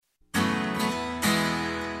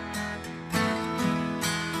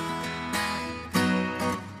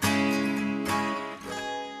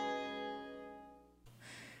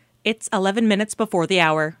It's 11 minutes before the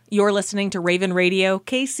hour. You're listening to Raven Radio,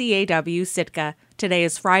 KCAW Sitka. Today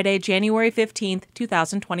is Friday, January 15th,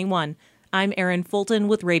 2021. I'm Erin Fulton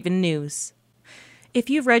with Raven News. If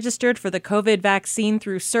you've registered for the COVID vaccine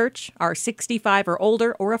through Search, are 65 or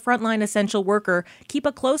older, or a frontline essential worker, keep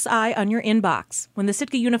a close eye on your inbox. When the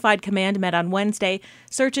Sitka Unified Command met on Wednesday,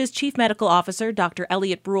 Search's Chief Medical Officer, Dr.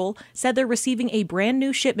 Elliot Bruhl, said they're receiving a brand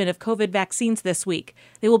new shipment of COVID vaccines this week.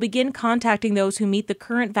 They will begin contacting those who meet the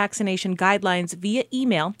current vaccination guidelines via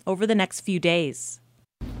email over the next few days.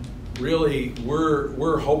 Really,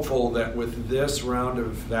 we're hopeful that with this round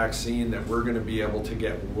of vaccine that we're going to be able to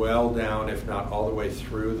get well down, if not all the way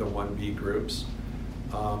through the 1B groups.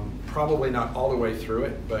 Probably not all the way through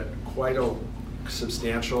it, but quite a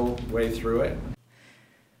substantial way through it.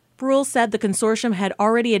 Bruhl said the consortium had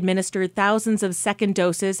already administered thousands of second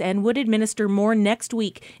doses and would administer more next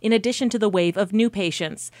week, in addition to the wave of new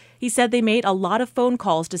patients. He said they made a lot of phone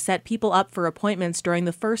calls to set people up for appointments during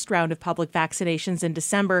the first round of public vaccinations in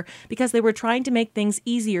December because they were trying to make things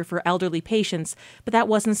easier for elderly patients, but that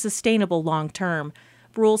wasn't sustainable long term.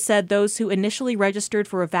 Bruhl said those who initially registered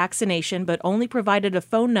for a vaccination but only provided a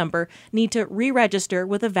phone number need to re-register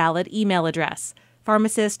with a valid email address.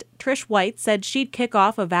 Pharmacist Trish White said she'd kick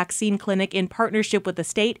off a vaccine clinic in partnership with the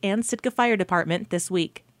state and Sitka Fire Department this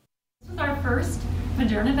week. This was our first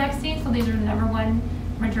Moderna vaccine, so these are the number one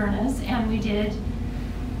Modernas, and we did,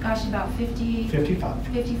 about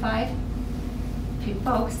 55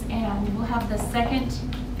 folks, and we'll have the second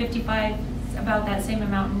 55, about that same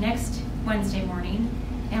amount next Wednesday morning,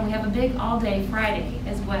 and we have a big all-day Friday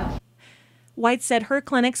as well. White said her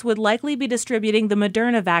clinics would likely be distributing the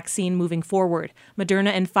Moderna vaccine moving forward. Moderna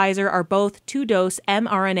and Pfizer are both 2-dose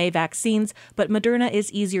mRNA vaccines, but Moderna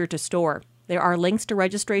is easier to store. There are links to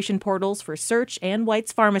registration portals for Search and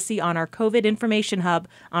White's Pharmacy on our COVID information hub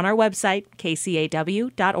on our website,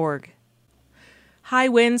 kcaw.org. High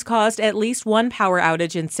winds caused at least one power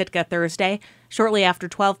outage in Sitka Thursday. Shortly after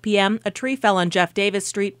 12 p.m., a tree fell on Jeff Davis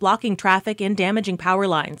Street, blocking traffic and damaging power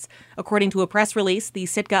lines. According to a press release, the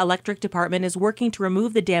Sitka Electric Department is working to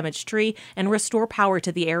remove the damaged tree and restore power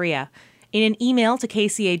to the area. In an email to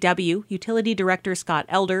KCAW, Utility Director Scott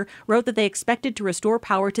Elder wrote that they expected to restore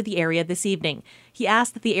power to the area this evening. He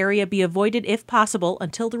asked that the area be avoided if possible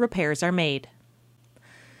until the repairs are made.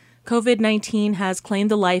 COVID-19 has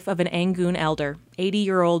claimed the life of an Angoon elder.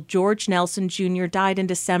 80-year-old George Nelson Jr. died in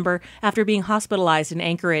December after being hospitalized in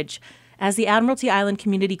Anchorage. As the Admiralty Island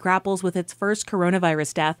community grapples with its first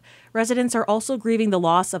coronavirus death, residents are also grieving the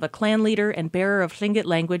loss of a clan leader and bearer of Tlingit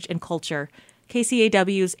language and culture.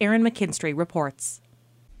 KCAW's Erin McKinstry reports.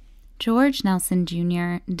 George Nelson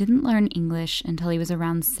Jr. didn't learn English until he was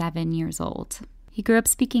around 7 years old. He grew up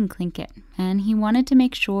speaking Tlingit, and he wanted to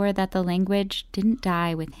make sure that the language didn't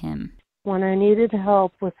die with him. When I needed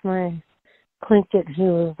help with my Tlingit, he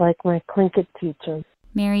was like my Tlingit teacher.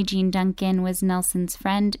 Mary Jean Duncan was Nelson's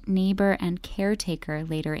friend, neighbor, and caretaker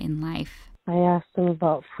later in life. I asked him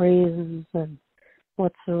about phrases and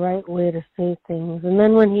what's the right way to say things. And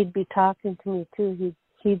then when he'd be talking to me, too,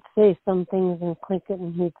 he'd say some things in Tlingit,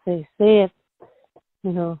 and he'd say it,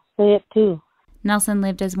 say it, too. Nelson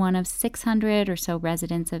lived as one of 600 or so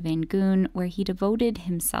residents of Angoon, where he devoted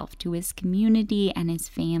himself to his community and his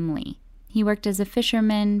family. He worked as a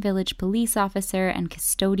fisherman, village police officer, and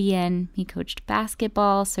custodian. He coached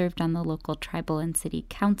basketball, served on the local tribal and city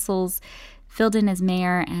councils, filled in as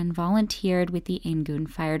mayor, and volunteered with the Angoon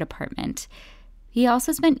Fire Department. He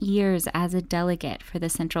also spent years as a delegate for the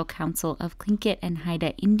Central Council of Tlingit and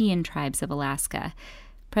Haida Indian Tribes of Alaska.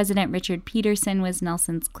 President Richard Peterson was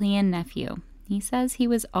Nelson's clan nephew. He says he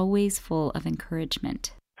was always full of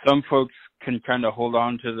encouragement. Some folks can kind of hold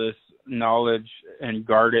on to this knowledge and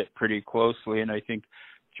guard it pretty closely, and I think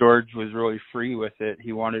George was really free with it.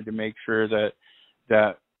 He wanted to make sure that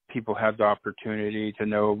people have the opportunity to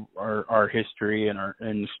know our history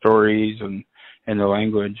and stories and the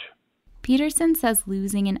language. Peterson says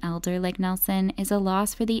losing an elder like Nelson is a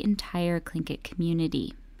loss for the entire Tlingit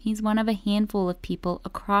community. He's one of a handful of people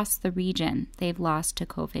across the region they've lost to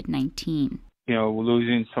COVID-19.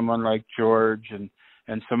 Losing someone like George and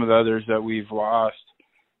some of the others that we've lost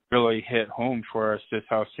really hit home for us just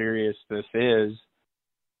how serious this is.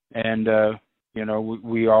 And,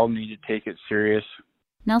 we all need to take it serious.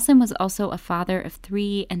 Nelson was also a father of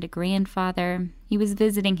 3 and a grandfather. He was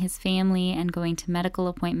visiting his family and going to medical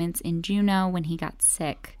appointments in Juneau when he got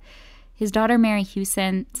sick. His daughter, Mary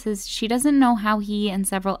Hewson, says she doesn't know how he and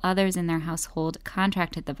several others in their household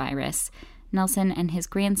contracted the virus. Nelson and his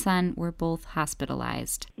grandson were both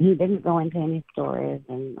hospitalized. He didn't go into any stores,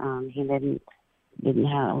 and he didn't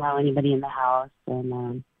allow anybody in the house,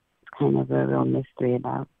 and kind of a real mystery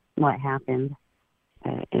about what happened.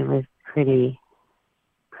 It was pretty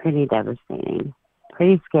devastating,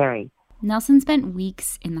 pretty scary. Nelson spent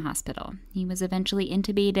weeks in the hospital. He was eventually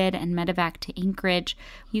intubated and medevac to Anchorage.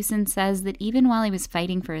 Houston says that even while he was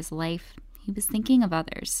fighting for his life, he was thinking of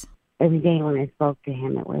others. Every day when I spoke to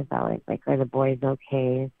him, it was always like, are the boys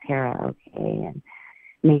okay? Is Tara okay? And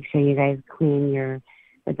make sure you guys clean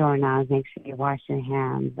the doorknobs, make sure you wash your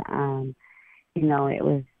hands.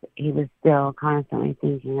 He was still constantly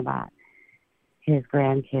thinking about his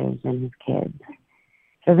grandkids and his kids.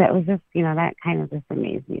 So that was just, that kind of just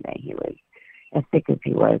amazed me that he was, as sick as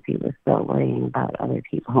he was still worrying about other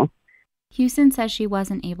people. Houston says she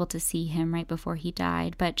wasn't able to see him right before he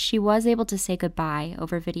died, but she was able to say goodbye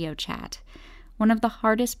over video chat. One of the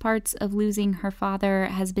hardest parts of losing her father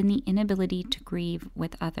has been the inability to grieve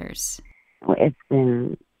with others. It's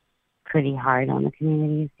been pretty hard on the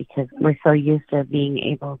communities because we're so used to being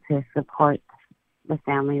able to support the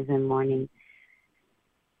families in mourning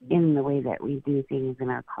in the way that we do things in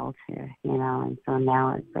our culture, and so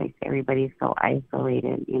now it's like everybody's so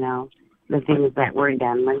isolated, the things that were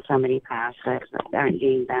done when somebody passed that aren't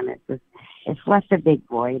being done. It's left a big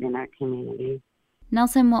void in our community.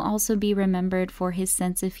 Nelson will also be remembered for his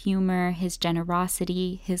sense of humor, his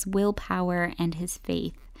generosity, his willpower, and his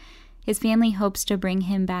faith. His family hopes to bring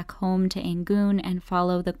him back home to Angoon and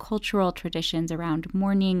follow the cultural traditions around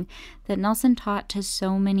mourning that Nelson taught to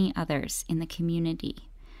so many others in the community.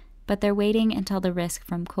 But they're waiting until the risk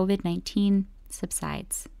from COVID-19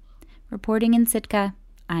 subsides. Reporting in Sitka,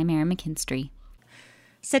 I'm Erin McKinstry.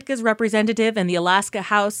 Sitka's representative in the Alaska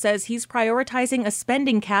House says he's prioritizing a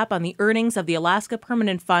spending cap on the earnings of the Alaska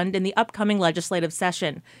Permanent Fund in the upcoming legislative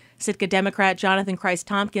session. Sitka Democrat Jonathan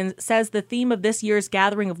Christ-Tompkins says the theme of this year's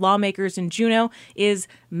gathering of lawmakers in Juneau is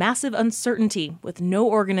massive uncertainty, with no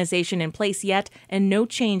organization in place yet and no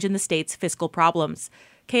change in the state's fiscal problems.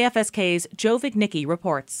 KFSK's Joe Vignicki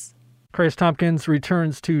reports. Christ-Tompkins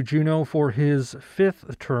returns to Juneau for his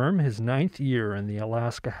fifth term, his ninth year in the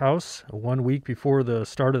Alaska House. 1 week before the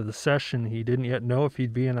start of the session, he didn't yet know if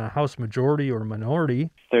he'd be in a House majority or minority.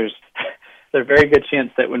 There's a very good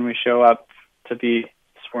chance that when we show up to be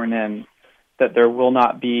sworn in, that there will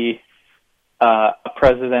not be a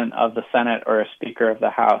president of the Senate or a speaker of the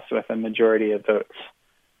House with a majority of votes,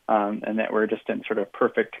 and that we're just in sort of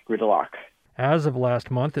perfect gridlock. As of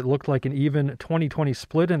last month, it looked like an even 20-20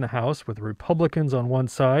 split in the House, with Republicans on one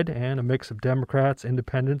side and a mix of Democrats,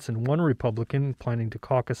 Independents, and one Republican planning to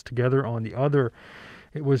caucus together on the other.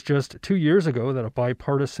 It was just 2 years ago that a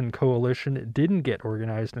bipartisan coalition didn't get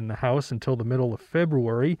organized in the House until the middle of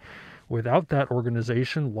February. Without that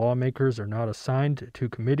organization, lawmakers are not assigned to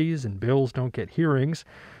committees and bills don't get hearings.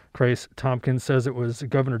 Christ-Tompkins says it was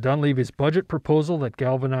Governor Dunleavy's budget proposal that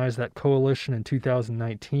galvanized that coalition in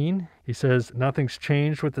 2019. He says nothing's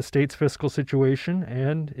changed with the state's fiscal situation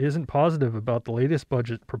and isn't positive about the latest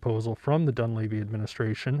budget proposal from the Dunleavy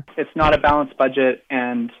administration. It's not a balanced budget,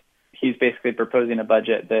 and he's basically proposing a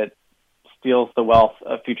budget that steals the wealth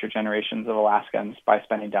of future generations of Alaskans by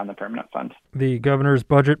spending down the permanent fund. The governor's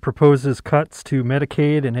budget proposes cuts to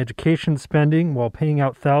Medicaid and education spending while paying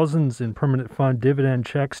out thousands in permanent fund dividend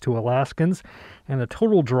checks to Alaskans and a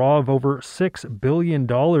total draw of over $6 billion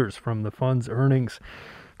from the fund's earnings.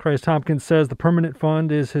 Christ-Tompkins says the permanent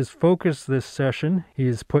fund is his focus this session.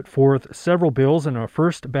 He's put forth several bills in a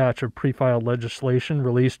first batch of pre-filed legislation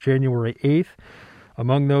released January 8th.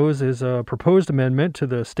 Among those is a proposed amendment to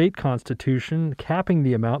the state constitution capping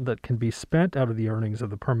the amount that can be spent out of the earnings of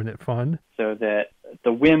the permanent fund. So that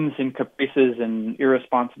the whims and caprices and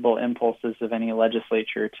irresponsible impulses of any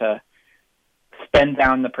legislature to spend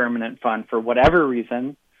down the permanent fund for whatever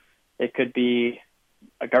reason, it could be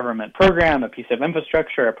a government program, a piece of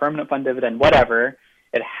infrastructure, a permanent fund dividend, whatever,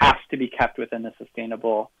 it has to be kept within a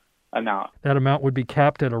sustainable amount. That amount would be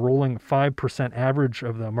capped at a rolling 5% average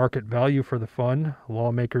of the market value for the fund.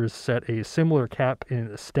 Lawmakers set a similar cap in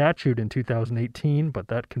a statute in 2018, but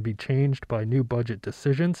that can be changed by new budget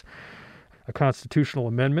decisions. A constitutional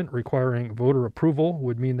amendment requiring voter approval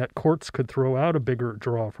would mean that courts could throw out a bigger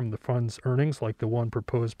draw from the fund's earnings, like the one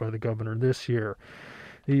proposed by the governor this year.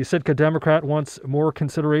 The Sitka Democrat wants more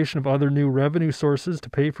consideration of other new revenue sources to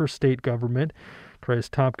pay for state government.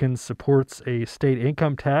 Christ-Tompkins supports a state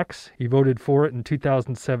income tax. He voted for it in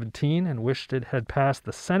 2017 and wished it had passed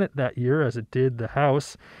the Senate that year as it did the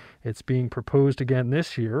House. It's being proposed again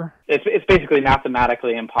this year. It's basically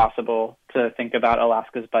mathematically impossible to think about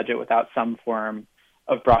Alaska's budget without some form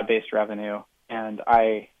of broad-based revenue, and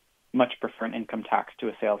I much prefer an income tax to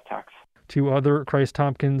a sales tax. Two other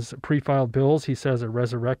Christ-Tompkins pre-filed bills he says are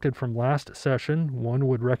resurrected from last session. One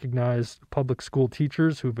would recognize public school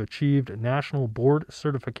teachers who've achieved national board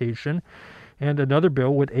certification, and another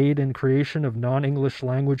bill would aid in creation of non-English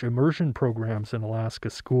language immersion programs in Alaska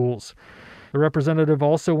schools. The representative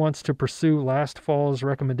also wants to pursue last fall's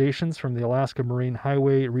recommendations from the Alaska Marine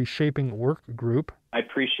Highway Reshaping Work Group. I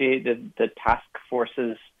appreciate the task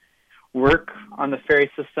force's work on the ferry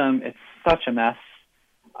system. It's such a mess.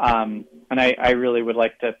 And I really would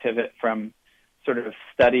like to pivot from sort of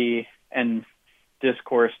study and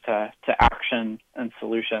discourse to action and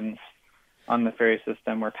solutions on the ferry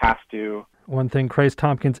system. We're past due. One thing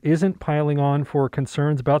Christ-Tompkins isn't piling on for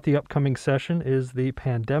concerns about the upcoming session is the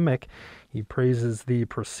pandemic. He praises the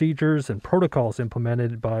procedures and protocols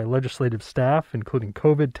implemented by legislative staff, including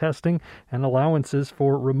COVID testing and allowances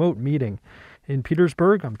for remote meeting. In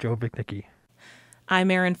Petersburg, I'm Joe Vichnicki. I'm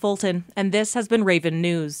Erin Fulton, and this has been Raven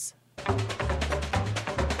News.